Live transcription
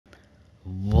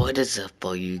What is up,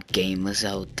 all you gamers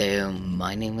out there?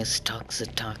 My name is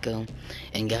Toxic Taco,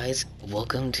 and guys,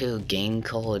 welcome to a game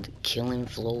called Killing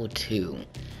Floor 2.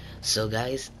 So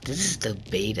guys, this is the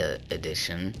beta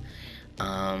edition,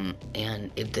 and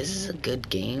if this is a good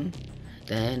game,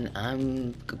 then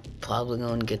I'm probably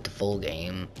going to get the full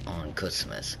game on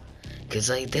Christmas.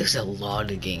 Cause like, there's a lot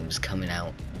of games coming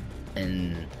out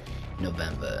in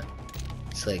November.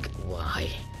 It's like, why?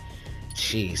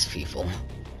 Jeez, people.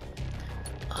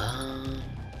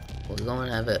 We're going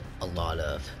to have it a lot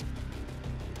of.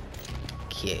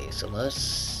 Okay, so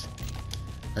let's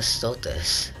start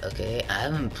this. Okay, I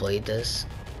haven't played this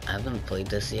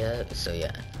yet, so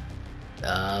yeah.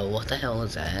 What the hell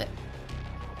is that?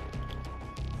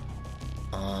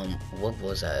 What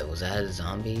was that? Was that a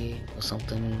zombie or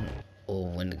something? Or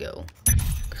Wendigo?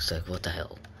 It's like, what the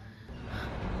hell?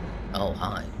 Oh,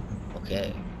 hi.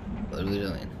 Okay, what are we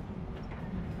doing?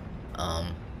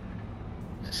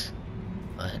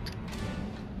 What?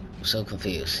 I'm so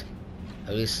confused.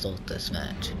 How do we start this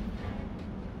match?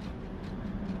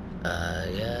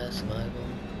 Yeah, survival.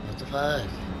 What the fuck?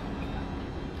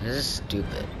 This is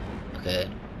stupid. Okay.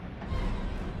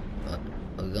 What?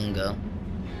 Are we gonna go?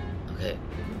 Okay.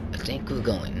 I think we're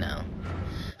going now.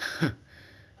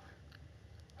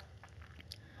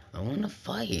 I wanna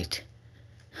fight.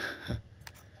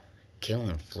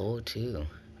 Killing Floor 2.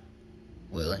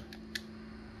 Really?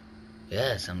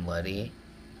 Yeah, somebody.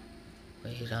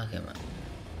 What are you talking about?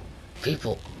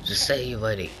 People, just say you're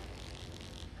ready.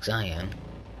 Cause I am.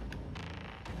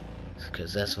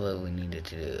 Cause that's what we needed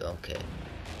to do. Okay.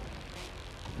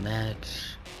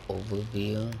 Match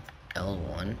overview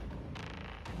L1.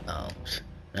 Oh,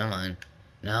 never mind.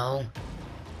 No.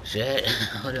 Shit.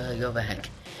 How do I go back?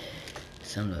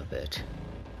 Son of a bitch.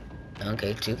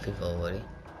 Okay, 2 people already.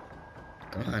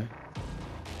 Come on.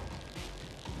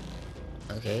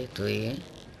 Okay, 3.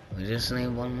 We just need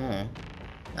 1 more.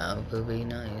 That would be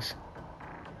nice.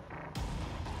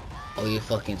 Are you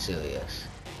fucking serious?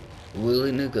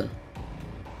 Really, nigga?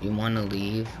 You wanna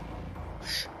leave?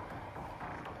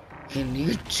 Can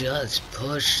you just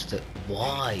push the...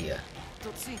 Why?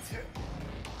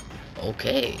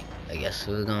 Okay, I guess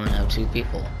we're gonna have 2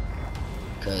 people.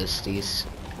 Cause these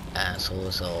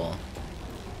assholes are...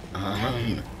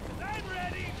 I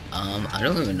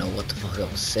don't even know what the fuck I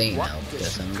was saying now,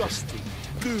 because I'm just...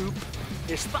 Goop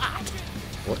is that?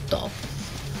 What the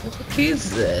fuck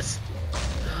is this?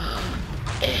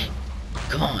 Eh,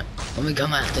 come on, let me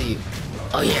come after you.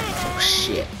 Oh yeah, oh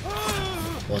shit.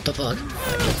 What the fuck?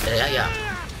 Yeah.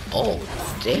 Oh,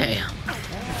 damn.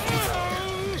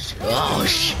 Oh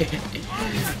shit.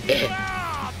 Eh.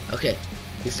 Okay,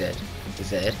 he's dead.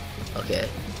 Okay.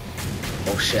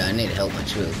 Oh shit, I need help, my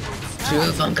truth.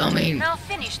 Truth, I'm coming. Now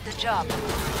finish the job.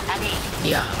 Allez.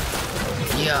 Yeah.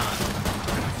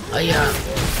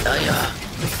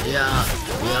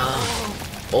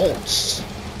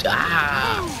 Oh,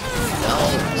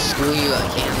 no, screw you, I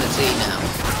can't even see now.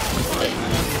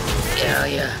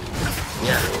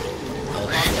 Yeah. Oh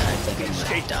shit, I think I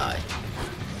might die.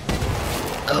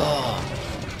 Oh.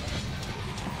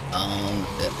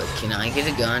 Can I get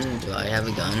a gun? Do I have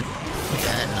a gun?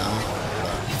 Yeah, no.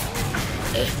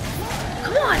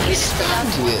 Come on, he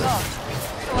stabbed you.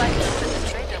 So I can put the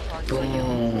trader pod for you.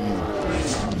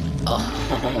 Boom.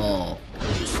 Oh.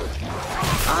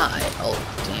 Hi. Oh,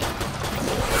 damn.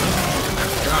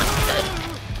 God.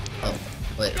 Oh,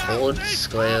 wait. Hold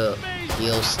square,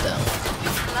 heal stealth.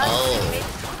 Oh.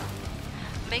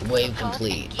 Wave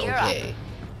complete. Okay.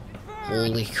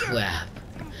 Holy crap.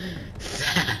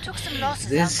 Took some losses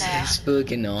This out there. is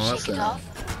fucking Shake it awesome. off.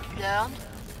 Learn.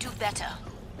 Do better.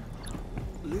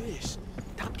 Luis,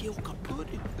 tapioca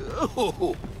pudding.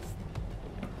 Oh,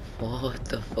 What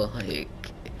the fuck?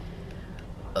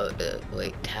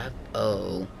 Wait, tap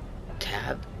O,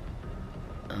 tap,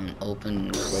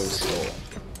 open, close door.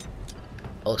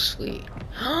 Oh, sweet.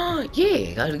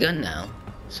 Yeah, got a gun now.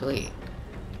 Sweet.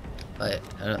 Wait,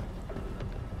 hold on.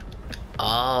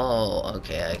 Oh,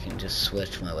 okay, I can just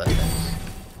switch my weapons.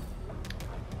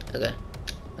 Okay,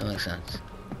 that makes sense.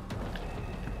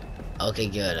 Okay,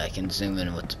 good, I can zoom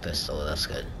in with the pistol, that's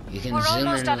good. You can We're zoom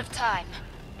almost in. out of time.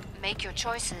 Make your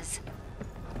choices.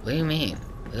 What do you mean?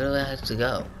 Where do I have to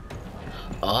go?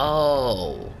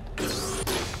 Oh.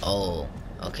 Oh.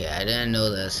 Okay, I didn't know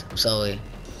this. I'm sorry.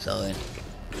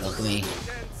 Look at me.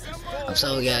 I'm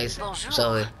sorry, guys. I'm Bonjour.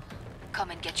 sorry. Come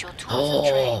and get your tools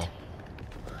and Oh. trade.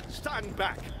 stand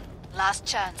back. Last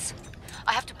chance.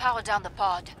 I have to power down the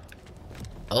pod.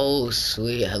 Oh,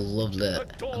 sweet. I love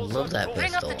that. I love that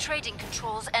Bring up the pistol. trading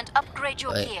controls and upgrade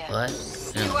your Wait, gear. what?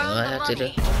 No, You what do earned I the have to do?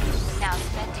 money. Now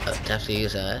spend it. Have to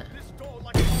use that?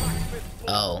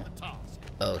 Oh.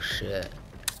 Oh shit.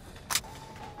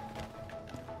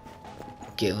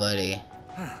 Get ready.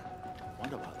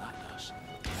 Wonder what that does.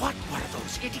 What were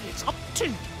those idiots up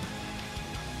to?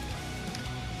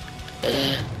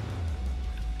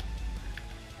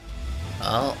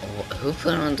 Oh, who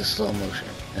put on the slow motion?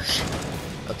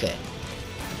 Okay.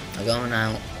 I'm going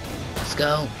out. Let's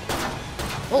go.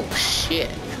 Oh shit.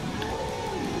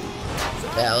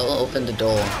 Yeah, I'll open the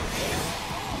door.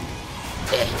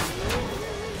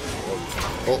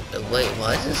 Oh, wait,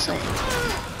 why is this so...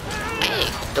 Hey,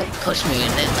 don't push me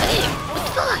in there. Hey, what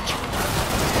the fuck?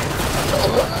 Oh,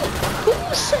 who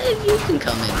said you can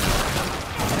come in here?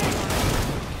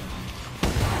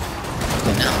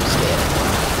 Okay, now I'm scared.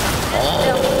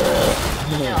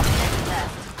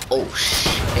 Oh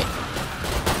shit.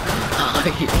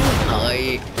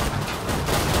 Hi.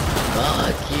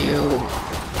 Fuck you.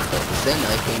 Is there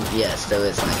knifing? Yes, there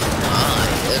is knifing. Hi,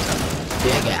 there's a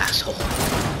big asshole.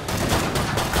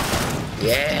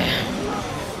 Yeah.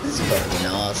 This is fucking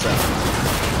awesome.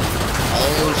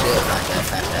 Oh shit.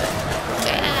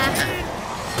 Yeah.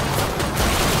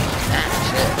 That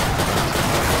shit.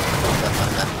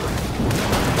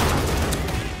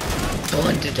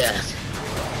 Going to death.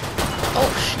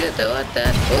 Oh shit, they're at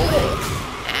that. Oh.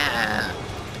 Ah.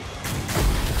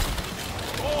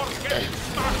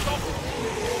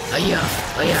 Hiya.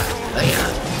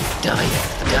 Die.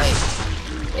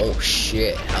 Oh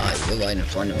shit. You're right in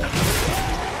front of me.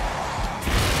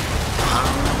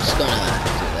 I'm just gonna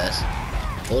do this.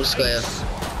 Hold square.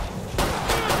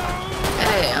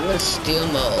 Hey, I'm in steal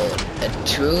mode. The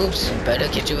troops, better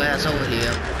get your ass over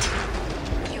here.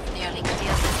 You've nearly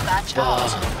cleared this batch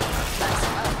out.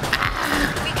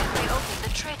 We can reopen the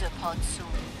trader pod soon.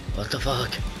 What the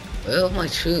fuck? Where are my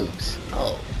troops?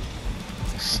 Oh.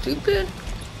 Stupid?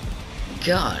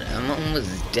 God, I'm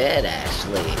almost dead,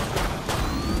 Ashley.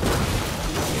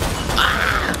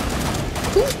 Ah!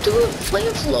 Who threw a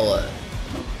flamethrower?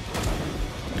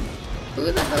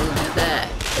 Who the hell did that?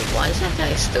 Like, why is that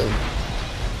guy still...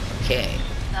 Okay.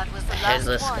 That was the The last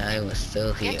headless one. guy was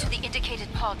still here. Get to the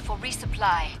indicated pod for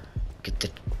resupply. Get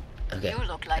the... Okay. You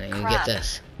look like I need to crap. get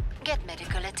this. Get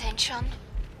medical attention.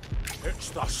 It's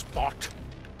the spot.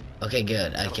 Okay,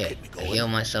 good. That'll Okay. keep me I going. heal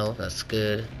myself. That's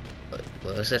good.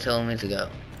 Where was it telling me to go?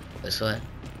 This way?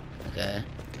 Okay.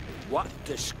 What Where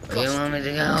do you disgusting want me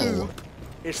to go? goop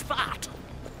is that?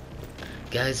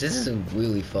 Guys, this is a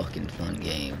really fucking fun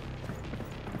game.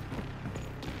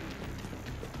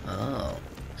 Oh.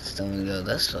 Still gonna go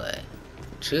this way.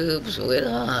 Troops, wait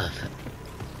up.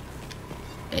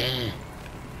 Yeah.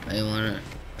 I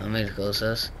want me to close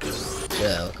this?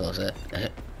 Yeah, I'll close it. And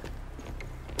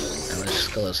let's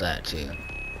just close that too.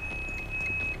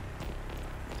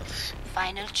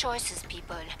 Final choices,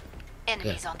 people.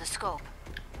 Enemies on the scope.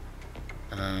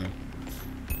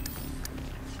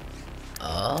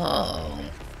 Oh.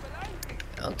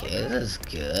 Okay, this is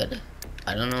good.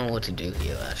 I don't know what to do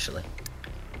here, actually.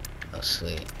 Oh,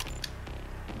 sweet.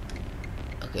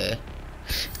 Okay.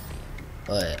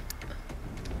 What?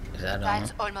 Is that on?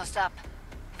 Time's almost up.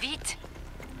 Vite!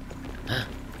 Huh.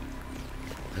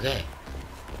 Okay.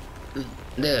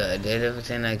 There, I did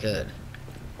everything I could.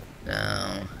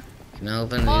 Now, can I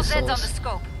open All these dead on the doors?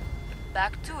 scope.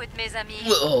 Back to it, mes amis.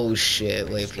 Oh shit,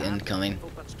 wait, incoming.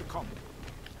 That's to come.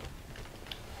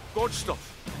 Good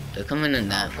stuff. They're coming in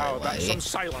that How about way. some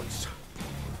silence?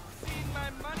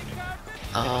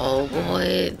 Oh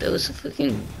boy, there was a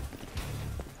freaking...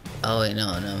 Oh wait,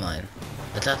 no, never mind.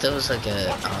 I thought there was like a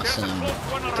awesome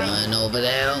gun over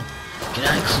there. Can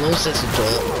I close this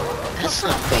door? That's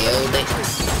not fair.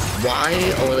 Why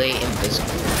are they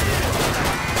invisible?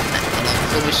 And I'm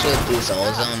pretty sure these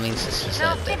are zombies. It's just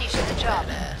Now that they're finish the job.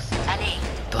 badass. Allez.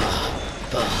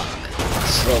 Fuck.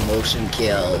 Slow motion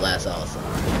kill. That's awesome.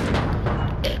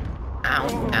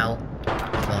 Ow.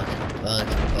 Fuck.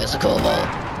 There's a cobalt.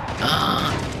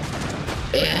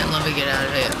 Yeah, let me get out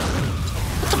of here.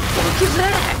 What the fuck is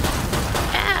that?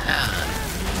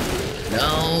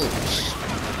 No.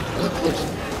 Look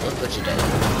what you did.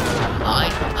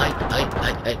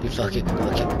 You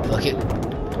fuck it.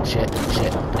 Shit.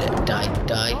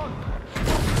 Die.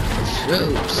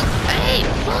 Troops. Hey,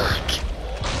 fuck.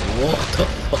 What the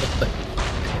fuck?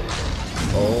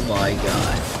 Oh my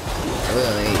god. I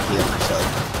really need to heal myself.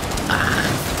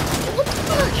 What the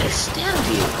fuck? I stabbed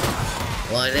you.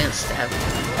 Well, I didn't stab you,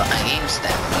 but I am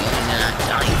stabbing you and you're not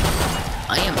dying.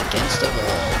 I am against the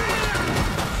wall.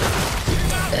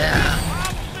 Yeah.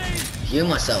 Heal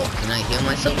myself. Can I heal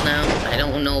myself now? I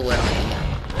don't know where I am.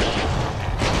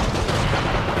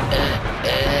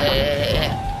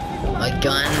 My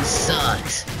gun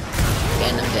sucks.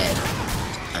 And I'm dead.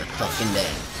 I'm fucking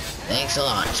dead. Thanks a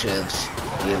lot, troops.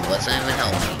 You wasn't even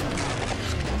helping me.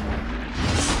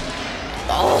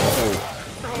 Oh!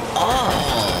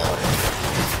 Oh!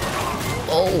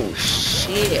 Oh,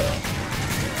 shit.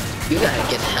 You gotta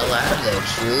get the hell out of there,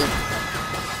 troop.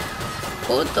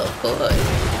 What the fuck?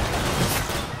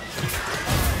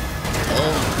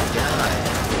 Oh my god.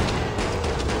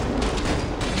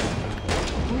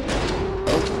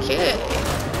 Okay.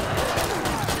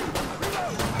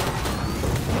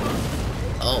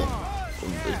 Oh.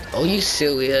 Are you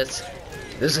serious?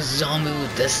 There's a zombie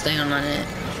with this thing on it?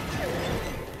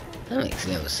 That makes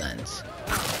no sense.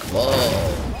 Whoa.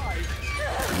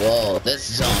 Whoa, this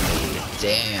zombie.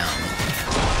 Damn.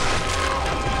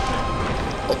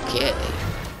 Okay.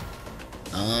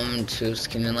 Troops,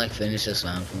 can you like finish this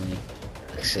round for me?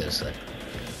 Like seriously.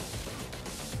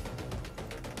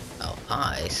 Oh,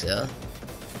 hi, sir.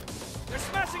 They're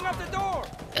smashing up the door!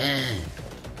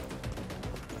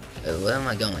 Where am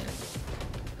I going?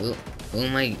 Who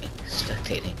am I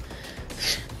spectating?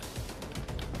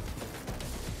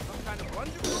 Some kind of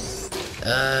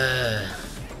wonder?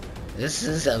 This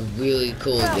is a really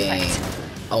cool game.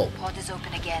 Oh, Pod is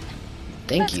open again.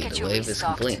 thank Let's you. get The you wave is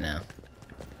restocked. complete now.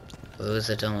 Where was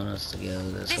it telling us to go?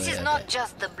 This way. This is Okay. not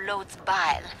just the bloat's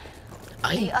bile. The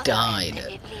I other died. end,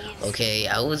 it leaves Okay,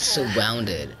 I was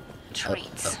surrounded.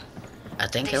 treats. I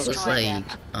think I was Destroy like,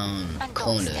 them. And don't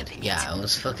cornered. step in Yeah, it. I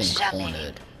was fucking Jamais.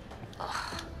 cornered.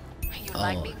 You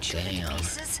like Oh, being chewed into damn.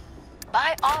 pieces?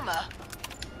 Buy armor.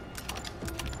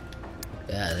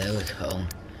 Yeah, there we go.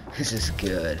 This is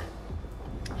good.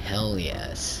 Hell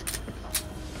yes.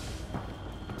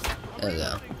 There we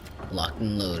go. Locked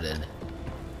and loaded.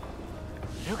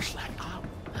 Looks like our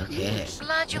Okay.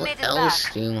 Glad you What made it else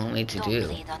back. do you want me to Don't do?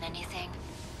 bleed on anything.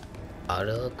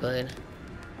 Auto upgrade?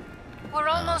 We're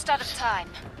almost out of time.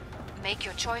 Make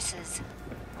your choices.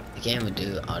 I can't even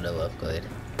do auto upgrade.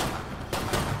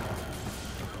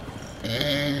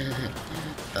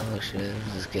 Oh shit,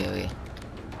 this is scary.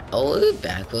 Oh, we're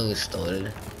back where we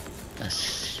started.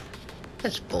 That's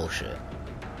bullshit.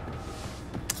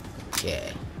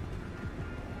 Okay.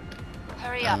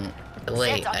 Hurry up.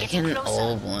 Wait, Zeds are I getting can closer.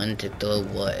 all one to throw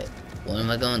what? What am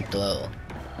I going to throw?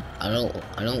 I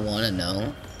don't want to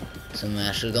know. So I'm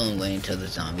actually going to wait until the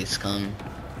zombies come.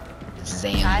 Time's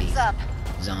Zombies. up.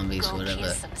 Zombies, Go whatever.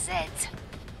 kill some Zeds.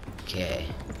 Okay.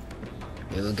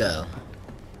 Here we go.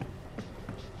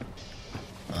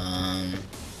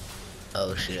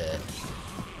 Oh shit.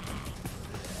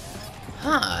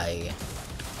 Hi.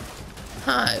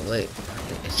 Hi, wait.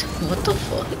 What the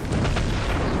fuck?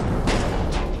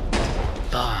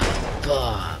 Bah,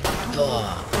 bah,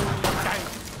 bah.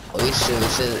 Are you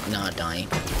seriously not dying?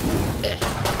 Eh.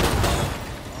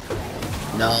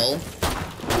 No.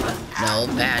 No,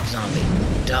 bad zombie.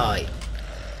 Die.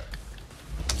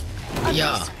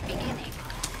 Yeah. Decent beginning.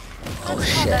 Oh Let's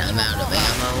shit, call that I'm out of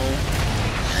ammo.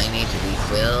 I need to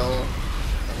refill.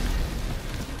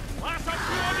 Blast up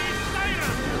through these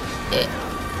sliders! It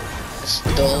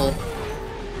stole.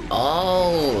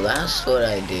 Oh, that's what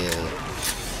I do.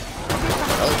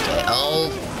 Okay, oh,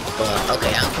 fuck.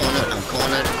 Okay, I'm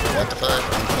cornered. What the fuck?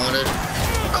 I'm cornered.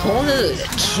 Cornered!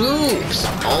 Troops!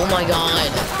 Oh my god!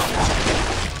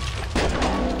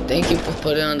 Thank you for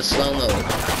putting on the slow mode.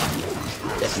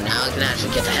 Yes, now I can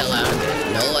actually get the hell out of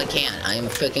it. No, I can't. I am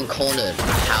freaking cornered.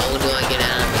 How do I get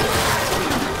out of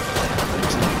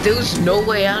here? There's no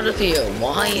way out of here.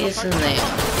 Why isn't there?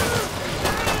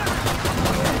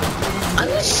 I'm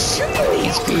shooting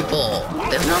these people.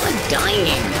 They're not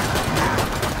dying.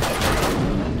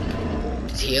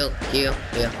 Just heal.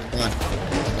 Come on.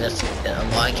 Just,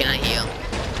 why can't I heal?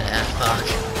 Fuck.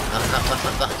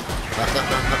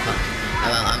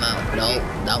 I'm out. No,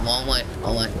 that one way.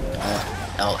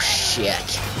 Oh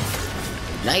shit.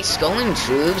 Nice going,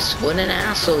 troops. What an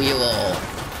asshole you all.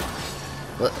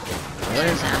 What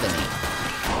is happening?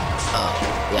 Oh,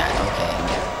 yeah,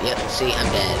 okay. Yep, see,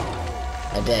 I'm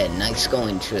dead. Nice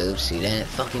going, troops. You didn't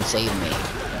fucking save me.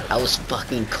 I was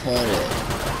fucking cornered.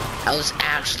 I was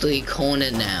actually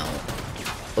cornered now.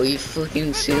 Are you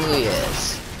fucking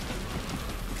serious?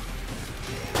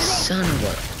 Son of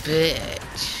a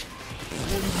bitch.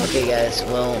 Okay, guys,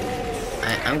 well,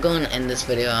 I'm going to end this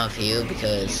video off here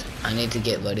because I need to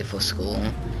get ready for school.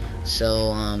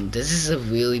 So, this is a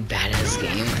really badass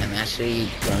game. I'm actually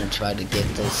going to try to get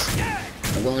this.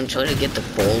 I'm going to try to get the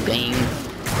full game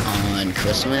on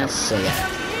Christmas. So, yeah.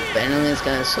 But anyways,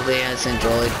 guys, so if you guys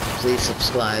enjoyed, please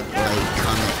subscribe, like,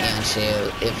 comment, and share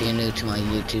if you're new to my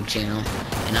YouTube channel.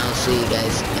 And I'll see you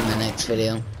guys in the next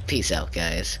video. Peace out,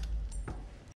 guys.